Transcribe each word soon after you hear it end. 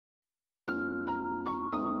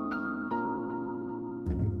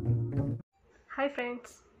Hi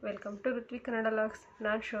friends, welcome to Ruthvi Kannada logs.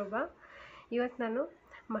 ನಾನು ಶೋಭಾ. ಇವತ್ತು ನಾನು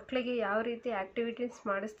ಮಕ್ಕಳಿಗೆ ಯಾವ ರೀತಿ ಆ್ಯಕ್ಟಿವಿಟೀಸ್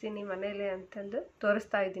ಮಾಡಿಸ್ತೀನಿ ಮನೇಲಿ ಅಂತಂದು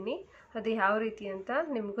ತೋರಿಸ್ತಾ ಇದ್ದೀನಿ. ಅದು ಯಾವ ರೀತಿ ಅಂತ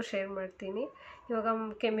ನಿಮಗೂ ಶೇರ್ ಮಾಡ್ತೀನಿ. ಇವಾಗ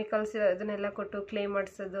ಕೆಮಿಕಲ್ಸ್ ಅದನ್ನೆಲ್ಲ ಕೊಟ್ಟು ಕ್ಲೇ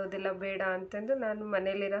ಮಾಡಿಸೋದು ಅದೆಲ್ಲ ಬೇಡ ಅಂತಂದು ನಾನು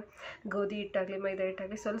ಮನೇಲಿರೋ ಗೋಧಿ ಹಿಟ್ಟಾಗಲಿ ಮೈದಾ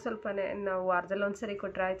ಹಿಟ್ಟಾಗಲಿ ಸ್ವಲ್ಪನೇ ನಾವು ವಾರದಲ್ಲಿ ಒಂದು ಸರಿ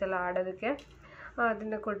ಕೊಟ್ಟರೆ ಆಯ್ತಲ್ಲ ಆಡೋದಕ್ಕೆ,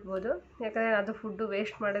 ಅದನ್ನು ಕೊಡ್ಬೋದು. ಯಾಕಂದರೆ ಅದು ಫುಡ್ಡು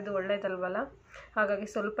ವೇಸ್ಟ್ ಮಾಡೋದು ಒಳ್ಳೇದಲ್ವಲ್ಲ, ಹಾಗಾಗಿ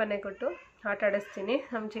ಸ್ವಲ್ಪನೇ ಕೊಟ್ಟು ಆಟ ಆಡಿಸ್ತೀನಿ.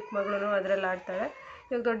 ನಮ್ಮ ಚಿಕ್ಕ ಮಗಳು ಅದರಲ್ಲಿ ಆಡ್ತಾಳೆ.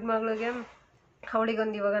 ಇವಾಗ ದೊಡ್ಡ ಮಗಳಿಗೆ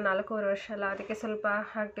ಅವಳಿಗೊಂದು ಇವಾಗ 4.5 ವರ್ಷ ಅಲ್ಲ, ಅದಕ್ಕೆ ಸ್ವಲ್ಪ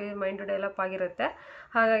ಆ್ಯಕ್ಟಿವ್ ಮೈಂಡು ಡೆವಲಪ್ ಆಗಿರುತ್ತೆ.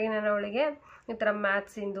 ಹಾಗಾಗಿ ನಾನು ಅವಳಿಗೆ ಈ ಥರ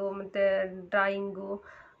ಮ್ಯಾಥ್ಸಿಂದು ಮತ್ತು ಡ್ರಾಯಿಂಗು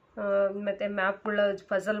ಮತ್ತು ಮ್ಯಾಪ್ಗಳ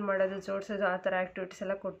ಪಝಲ್ ಮಾಡೋದು, ಜೋಡಿಸೋದು, ಆ ಥರ ಆ್ಯಕ್ಟಿವಿಟೀಸ್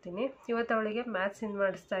ಎಲ್ಲ ಕೊಡ್ತೀನಿ. ಇವತ್ತು ಅವಳಿಗೆ ಮ್ಯಾಥ್ಸಿಂದ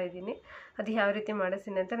ಮಾಡಿಸ್ತಾ ಇದ್ದೀನಿ. ಅದು ಯಾವ ರೀತಿ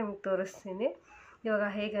ಮಾಡಿಸ್ತೀನಿ ಅಂತ ನಿಮ್ಗೆ ತೋರಿಸ್ತೀನಿ. ಇವಾಗ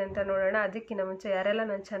ಹೇಗೆ ಅಂತ ನೋಡೋಣ. ಅದಕ್ಕಿಂತ ಮುಂಚೆ ಯಾರೆಲ್ಲ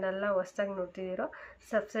ನನ್ನ ಚಾನಲ್ನ ಹೊಸ್ದಾಗಿ ನೋಡ್ತಿದ್ದೀರೋ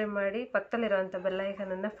ಸಬ್ಸ್ಕ್ರೈಬ್ ಮಾಡಿ, ಪಕ್ಕದಲ್ಲಿರೋವಂಥ ಬೆಲ್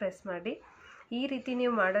ಐಕನನ್ನು ಪ್ರೆಸ್ ಮಾಡಿ. ಈ ರೀತಿ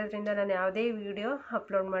ನೀವು ಮಾಡೋದ್ರಿಂದ ನಾನು ಯಾವುದೇ ವಿಡಿಯೋ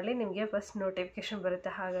ಅಪ್ಲೋಡ್ ಮಾಡಲಿ ನಿಮಗೆ ಫಸ್ಟ್ ನೋಟಿಫಿಕೇಷನ್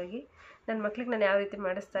ಬರುತ್ತೆ. ಹಾಗಾಗಿ ನನ್ನ ಮಕ್ಳಿಗೆ ನಾನು ಯಾವ ರೀತಿ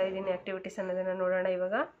ಮಾಡಿಸ್ತಾ ಇದ್ದೀನಿ ಆ್ಯಕ್ಟಿವಿಟೀಸ್ ಅನ್ನೋದನ್ನು ನೋಡೋಣ.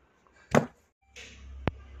 ಇವಾಗ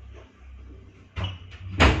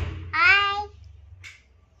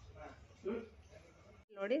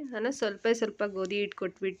ನೋಡಿ, ನಾನು ಸ್ವಲ್ಪ ಗೋಧಿ ಹಿಟ್ಟು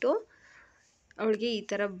ಕೊಟ್ಬಿಟ್ಟು ಅವಳಿಗೆ ಈ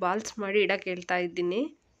ಥರ ಬಾಲ್ಸ್ ಮಾಡಿ ಇಡಕ್ಕೆ ಹೇಳ್ತಾ ಇದ್ದೀನಿ.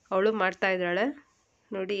 ಅವಳು ಮಾಡ್ತಾಯಿದ್ದಾಳೆ.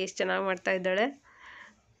 ನೋಡಿ ಎಷ್ಟು ಚೆನ್ನಾಗಿ ಮಾಡ್ತಾಯಿದ್ದಾಳೆ.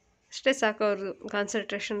 ಅಷ್ಟೇ ಸಾಕು, ಅವ್ರದ್ದು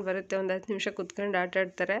ಕಾನ್ಸಂಟ್ರೇಷನ್ ಬರುತ್ತೆ. ಒಂದು 10 ನಿಮಿಷ ಕುತ್ಕೊಂಡು ಆಟ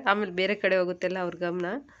ಆಡ್ತಾರೆ, ಆಮೇಲೆ ಬೇರೆ ಕಡೆ ಹೋಗುತ್ತೆಲ್ಲ ಅವ್ರ ಗಮನ.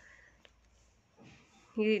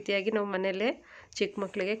 ಈ ರೀತಿಯಾಗಿ ನಾವು ಮನೆಯಲ್ಲೇ ಚಿಕ್ಕ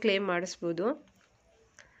ಮಕ್ಕಳಿಗೆ ಕ್ಲೇ ಮಾಡಿಸ್ಬೋದು.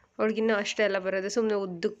 ಅವಳಿಗಿನ್ನೂ ಅಷ್ಟೇ ಎಲ್ಲ ಬರೋದು. ಸುಮ್ಮನೆ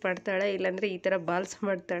ಉದ್ದಕ್ಕೆ ಮಾಡ್ತಾಳೆ, ಇಲ್ಲಾಂದರೆ ಈ ಥರ ಬಾಲ್ಸ್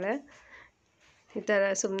ಮಾಡ್ತಾಳೆ. ಈ ಥರ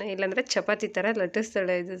ಸುಮ್ಮನೆ, ಇಲ್ಲಾಂದರೆ ಚಪಾತಿ ಥರ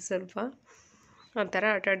ಲಟ್ಟಿಸ್ತಾಳೆ. ಇದು ಸ್ವಲ್ಪ ಆ ಥರ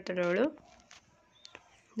ಆಟ ಆಡ್ತಾಳೆ ಅವಳು.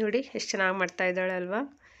 ನೋಡಿ ಎಷ್ಟು ಚೆನ್ನಾಗಿ ಮಾಡ್ತಾಯಿದ್ದಾಳೆ ಅಲ್ವಾ.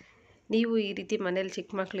 ನೀವು ಈ ರೀತಿ ಮನೇಲಿ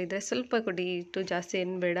ಚಿಕ್ಕ ಮಕ್ಕಳಿದ್ರೆ ಸ್ವಲ್ಪ ಕೊಡಿ, ಇಟ್ಟು ಜಾಸ್ತಿ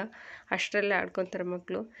ಏನು ಬೇಡ, ಅಷ್ಟರಲ್ಲೇ ಆಡ್ಕೊತಾರೆ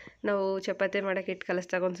ಮಕ್ಕಳು. ನಾವು ಚಪಾತಿ ಮಾಡೋಕ್ಕೆ ಇಟ್ಟು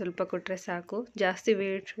ಕಲಿಸ್ದಾಗ ಒಂದು ಸ್ವಲ್ಪ ಕೊಟ್ಟರೆ ಸಾಕು. ಜಾಸ್ತಿ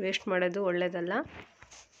ವೇಸ್ಟ್ ಮಾಡೋದು ಒಳ್ಳೆಯದಲ್ಲ.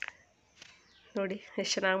 ನೋಡಿ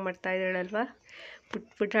ಎಷ್ಟು ಚೆನ್ನಾಗಿ ಮಾಡ್ತಾಯಿದ್ದಾಳಲ್ವಾ.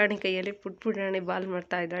 ಪುಟಾಣಿ ಕೈಯಲ್ಲಿ ಪುಟಾಣಿ ಬಾಲ್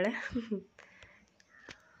ಮಾಡ್ತಾಯಿದ್ದಾಳೆ.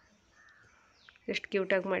 ಎಷ್ಟು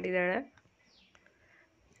ಕ್ಯೂಟಾಗಿ ಮಾಡಿದ್ದಾಳೆ.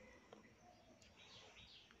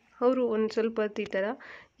 ಅವರು ಒಂದು ಸ್ವಲ್ಪ ಹೊತ್ತು ಈ ಥರ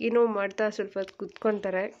ಏನೋ ಮಾಡ್ತಾ ಸ್ವಲ್ಪ ಹೊತ್ತು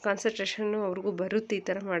ಕುತ್ಕೊತಾರೆ. ಕಾನ್ಸಂಟ್ರೇಷನ್ನು ಅವ್ರಿಗೂ ಬರುತ್ತೆ ಈ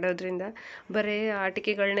ಥರ ಮಾಡೋದ್ರಿಂದ. ಬರೀ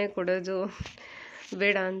ಆಟಿಕೆಗಳನ್ನೇ ಕೊಡೋದು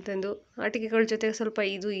ಬೇಡ ಅಂತಂದು, ಆಟಿಕೆಗಳ ಜೊತೆಗೆ ಸ್ವಲ್ಪ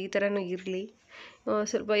ಈ ಥರನೂ ಇರಲಿ.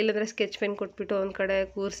 ಸ್ವಲ್ಪ ಇಲ್ಲಾಂದರೆ ಸ್ಕೆಚ್ ಪೆನ್ ಕೊಟ್ಬಿಟ್ಟು ಒಂದು ಕಡೆ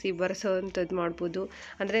ಕೂರಿಸಿ ಬರ್ಸೋ ಅಂಥದ್ದು ಮಾಡ್ಬೋದು.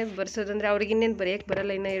 ಅಂದರೆ ಬರ್ಸೋದಂದರೆ ಅವ್ರಿಗೆ ಇನ್ನೇನು ಬರೆಯೋಕ್ಕೆ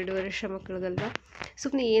ಬರೋಲ್ಲ, ಇನ್ನೂ 2.5 ವರ್ಷ ಮಕ್ಕಳಿಗಲ್ವ.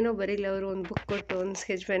 ಸುಮ್ಮನೆ ಏನೋ ಬರೀಲಿ ಅವರು, ಒಂದು ಬುಕ್ ಕೊಟ್ಟು ಒಂದು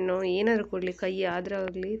ಸ್ಕೆಚ್ ಪೆನ್ನು ಏನಾದರೂ ಕೊಡಲಿ, ಕೈ ಆದರೂ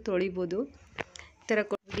ಆಗಲಿ ತೊಳಿಬೋದು. ಈ ಥರ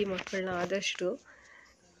ಕೊಡಿ ಮಕ್ಕಳನ್ನ ಆದಷ್ಟು.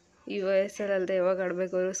 ಈ ವಯಸ್ಸಲ್ಲದೆ ಯಾವಾಗ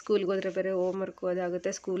ಆಡಬೇಕು, ಅವರು ಸ್ಕೂಲ್ಗೆ ಹೋದರೆ ಬೇರೆ ಹೋಮ್ವರ್ಕು ಅದಾಗುತ್ತೆ.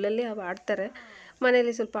 ಸ್ಕೂಲಲ್ಲಿ ಅವು ಆಡ್ತಾರೆ,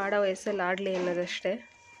 ಮನೇಲಿ ಸ್ವಲ್ಪ ಆಡೋ ವಯಸ್ಸಲ್ಲಿ ಆಡಲಿ ಅನ್ನೋದಷ್ಟೇ.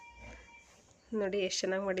 ನೋಡಿ ಎಷ್ಟು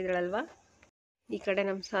ಚೆನ್ನಾಗಿ ಮಾಡಿದಾಳಲ್ವ. ಈ ಕಡೆ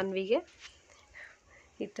ನಮ್ಮ ಸಾನ್ವಿಗೆ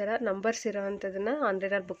ಈ ಥರ ನಂಬರ್ಸ್ ಇರೋ ಅಂಥದ್ದನ್ನು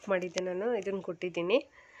ಆನ್ಲೈನಲ್ಲಿ ಬುಕ್ ಮಾಡಿದ್ದೆ ನಾನು, ಇದನ್ನು ಕೊಟ್ಟಿದ್ದೀನಿ.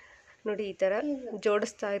 ನೋಡಿ ಈ ಥರ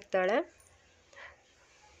ಜೋಡಿಸ್ತಾ ಇರ್ತಾಳೆ,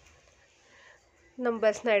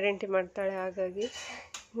 ನಂಬರ್ಸ್ನ ಐಡೆಂಟಿ ಮಾಡ್ತಾಳೆ. ಹಾಗಾಗಿ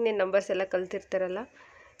ಇನ್ನೇನು ನಂಬರ್ಸ್ ಎಲ್ಲ ಕಲ್ತಿರ್ತಾರಲ್ಲ,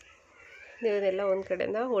 ಇವನ್ನೆಲ್ಲ ಒಂದು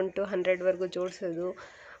ಕಡೆಯಿಂದ 1 to 100ವರೆಗೂ ಜೋಡಿಸೋದು,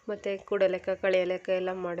 ಮತ್ತು ಕೂಡ ಲೆಕ್ಕ, ಕಳೆಯ ಲೆಕ್ಕ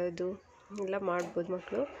ಎಲ್ಲ ಮಾಡೋದು ಎಲ್ಲ ಮಾಡ್ಬೋದು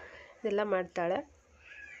ಮಕ್ಕಳು. ಇದೆಲ್ಲ ಮಾಡ್ತಾಳೆ.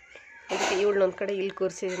 ಅದಕ್ಕೆ ಇವಳನ್ನ ಒಂದು ಕಡೆ ಇಲ್ಲಿ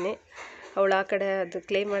ಕೂರಿಸಿದ್ದೀನಿ. ಅವಳು ಆ ಕಡೆ ಅದು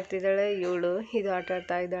ಕ್ಲೇ ಮಾಡ್ತಿದ್ದಾಳೆ, ಇವಳು ಇದು ಆಟ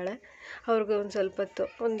ಆಡ್ತಾ ಇದ್ದಾಳೆ. ಅವ್ರಿಗೂ ಒಂದು ಸ್ವಲ್ಪ ಹೊತ್ತು,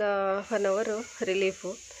 ಒಂದು ½ an hour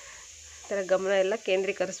ರಿಲೀಫು. ಈ ಥರ ಗಮನ ಎಲ್ಲ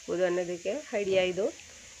ಕೇಂದ್ರೀಕರಿಸ್ಬೋದು ಅನ್ನೋದಕ್ಕೆ ಐಡಿಯಾ ಇದು.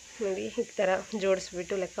 ನೋಡಿ ಈ ಥರ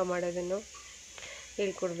ಜೋಡಿಸ್ಬಿಟ್ಟು ಲೆಕ್ಕ ಮಾಡೋದನ್ನು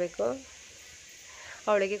ಹೇಳ್ಕೊಡ್ಬೇಕು.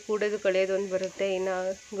 ಅವಳಿಗೆ ಕೂಡೋದು ಕಳೆಯೋದು ಒಂದು ಬರುತ್ತೆ, ಇನ್ನು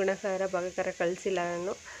ಗುಣಕಾರ ಭಾಗಾಕಾರ ಕಳಿಸಿಲ್ಲ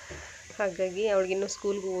ನಾನು. ಹಾಗಾಗಿ ಅವಳಿಗಿನ್ನೂ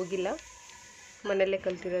ಸ್ಕೂಲ್ಗೂ ಹೋಗಿಲ್ಲ, ಮನೆಯಲ್ಲೇ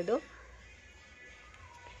ಕಲ್ತಿರೋದು.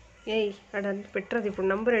 ಅಡಂತ ಪೆಟ್ರದು ఇప్పుడు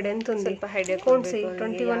ನಂಬರ್ 2 ಅಂತ ಒಂದು ಸ್ವಲ್ಪ ಐಡಿಯಾ ಕೊಡ್ಸಿ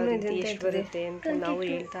 21 ಎಷ್ಟು ಬರುತ್ತೆ ಅಂತ ನಾವು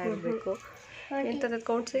ಹೇಳ್ತಾ ಇರಬೇಕು. ಎಂಥದ್ದು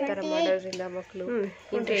ಕೌಂಟ್ಸ್ ಈ ಥರ ಮಾಡೋದ್ರಿಂದ ಮಕ್ಕಳು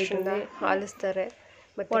ಇಂಟ್ರೆಸ್ಟಿಂದ ಆಲಿಸ್ತಾರೆ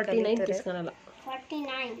ಮತ್ತು ಕಲಿತಾರೆ.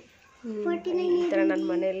 ಈ ಥರ ನನ್ನ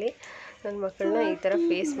ಮನೆಯಲ್ಲಿ ನನ್ನ ಮಕ್ಕಳನ್ನ ಈ ಥರ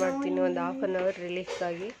ಫೇಸ್ ಮಾಡ್ತೀನಿ. ಒಂದು ½ an hour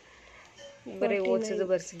ರಿಲೀಫ್ಗಾಗಿ. ಬರೀ ಓದಿಸೋದು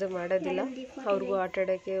ಬರ್ಸೋದು ಮಾಡೋದಿಲ್ಲ, ಅವ್ರಿಗೂ ಆಟ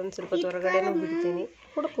ಆಡೋಕ್ಕೆ ಒಂದು ಸ್ವಲ್ಪ ಹೊರಗಡೆನೂ ಬಿಡ್ತೀನಿ.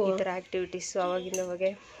 ಈ ಥರ ಆ್ಯಕ್ಟಿವಿಟೀಸು ಅವಾಗಿಂದವಾಗೆ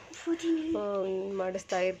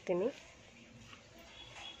ಮಾಡಿಸ್ತಾ ಇರ್ತೀನಿ.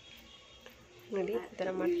 ನೋಡಿ ಈ ಥರ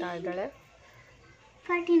ಮಾಡ್ತಾ ಇದ್ದಾಳೆ.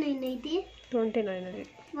 29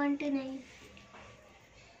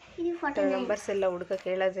 ನಂಬರ್ಸ್ ಎಲ್ಲ ಹುಡ್ಕಕ್ಕೆ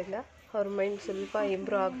ಹೇಳೋದ್ರಿಂದ ಅವ್ರ ಮೈಂಡ್ ಸ್ವಲ್ಪ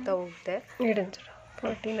ಇಂಪ್ರೂವ್ ಆಗ್ತಾ ಹೋಗುತ್ತೆ.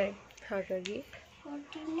 49. ಹಾಗಾಗಿ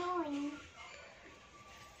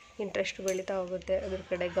ಇಂಟ್ರೆಸ್ಟ್ ಬೆಳೀತಾ ಹೋಗುತ್ತೆ, ಅದ್ರ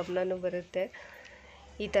ಕಡೆ ಗಮನನೂ ಬರುತ್ತೆ.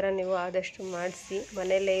 ಈ ಥರ ನೀವು ಆದಷ್ಟು ಮಾಡಿಸಿ.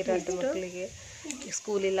 ಮನೆಯಲ್ಲೇ ಇರೋಂಥ ಮಕ್ಕಳಿಗೆ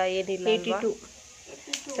ಸ್ಕೂಲಿಲ್ಲ ಏನಿಲ್ಲ ಅಲ್ವಾ.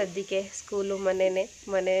 ಸದ್ಯಕ್ಕೆ ಸ್ಕೂಲು ಮನೆ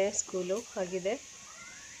ಸ್ಕೂಲು ಆಗಿದೆ.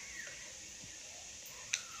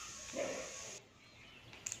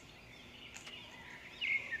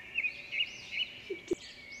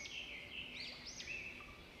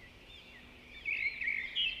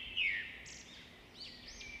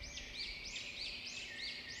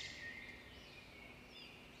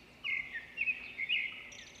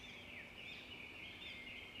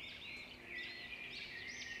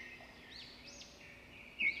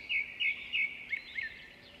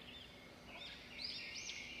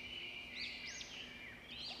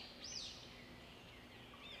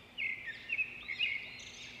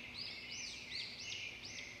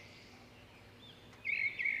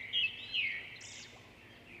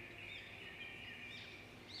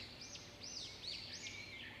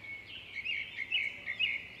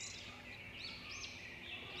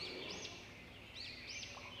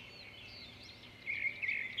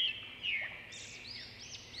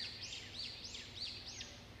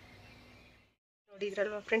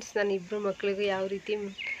 ನೋಡಿದ್ರಲ್ವ ಫ್ರೆಂಡ್ಸ್, ನಾನು ಇಬ್ಬರು ಮಕ್ಕಳಿಗೂ ಯಾವ ರೀತಿ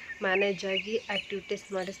ಮ್ಯಾನೇಜ್ ಆಗಿ ಆ್ಯಕ್ಟಿವಿಟೀಸ್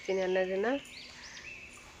ಮಾಡಿಸ್ತೀನಿ ಅನ್ನೋದನ್ನು.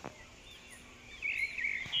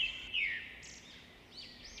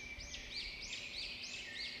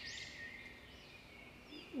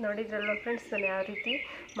 ನೋಡಿದ್ರಲ್ವ ಫ್ರೆಂಡ್ಸ್, ನಾನು ಯಾವ ರೀತಿ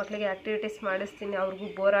ಮಕ್ಕಳಿಗೆ ಆ್ಯಕ್ಟಿವಿಟೀಸ್ ಮಾಡಿಸ್ತೀನಿ, ಅವ್ರಿಗೂ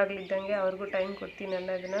ಬೋರ್ ಆಗಲಿದ್ದಂಗೆ ಅವ್ರಿಗೂ ಟೈಮ್ ಕೊಡ್ತೀನಿ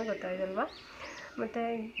ಅನ್ನೋದನ್ನು ಗೊತ್ತಾಯ್ತಲ್ವ. ಮತ್ತು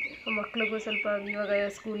ಮಕ್ಳಿಗೂ ಸ್ವಲ್ಪ ಇವಾಗ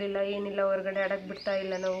ಸ್ಕೂಲಿಲ್ಲ ಏನಿಲ್ಲ, ಹೊರಗಡೆ ಆಡೋಕ್ಕೆ ಬಿಡ್ತಾ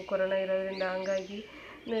ಇಲ್ಲ ನಾವು ಕೊರೋನಾ ಇರೋದ್ರಿಂದ. ಹಂಗಾಗಿ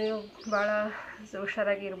ಭಾಳ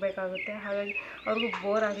ಹುಷಾರಾಗಿ ಇರಬೇಕಾಗುತ್ತೆ. ಹಾಗಾಗಿ ಅವ್ರಿಗೂ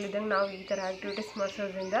ಬೋರ್ ಆಗಲಿದ್ದಂಗೆ ನಾವು ಈ ಥರ ಆ್ಯಕ್ಟಿವಿಟೀಸ್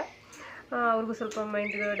ಮಾಡಿಸೋದ್ರಿಂದ ಅವ್ರಿಗೂ ಸ್ವಲ್ಪ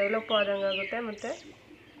ಮೈಂಡ್ ಡೆವಲಪ್ ಆದಂಗೆ ಆಗುತ್ತೆ ಮತ್ತು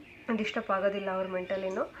ಡಿಸ್ಟರ್ಬ್ ಆಗೋದಿಲ್ಲ ಅವ್ರ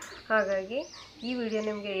ಮೆಂಟಲಿನೂ. ಹಾಗಾಗಿ ಈ ವಿಡಿಯೋ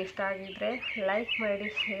ನಿಮಗೆ ಇಷ್ಟ ಆಗಿದ್ದರೆ ಲೈಕ್ ಮಾಡಿ,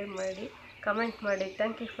 ಶೇರ್ ಮಾಡಿ, ಕಮೆಂಟ್ ಮಾಡಿ.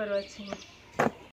 Thank you for watching.